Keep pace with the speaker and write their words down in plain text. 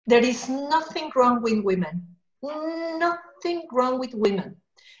There is nothing wrong with women. Nothing wrong with women.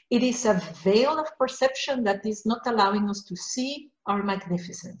 It is a veil of perception that is not allowing us to see our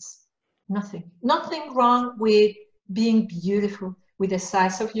magnificence. Nothing. Nothing wrong with being beautiful, with the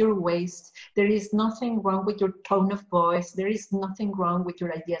size of your waist. There is nothing wrong with your tone of voice. There is nothing wrong with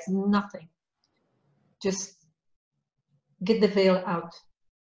your ideas. Nothing. Just get the veil out.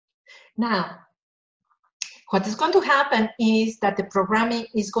 Now, what is going to happen is that the programming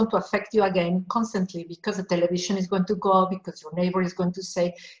is going to affect you again constantly, because the television is going to go, because your neighbor is going to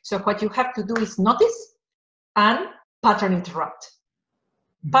say. So what you have to do is notice and pattern interrupt.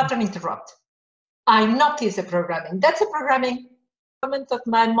 Pattern interrupt. I notice the programming. That's a programming. Comment of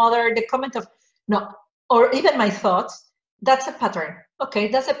my mother, the comment of, no, or even my thoughts, that's a pattern. Okay,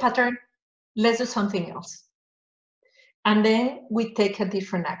 that's a pattern. Let's do something else. And then we take a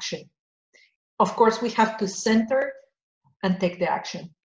different action. Of course, we have to center and take the action.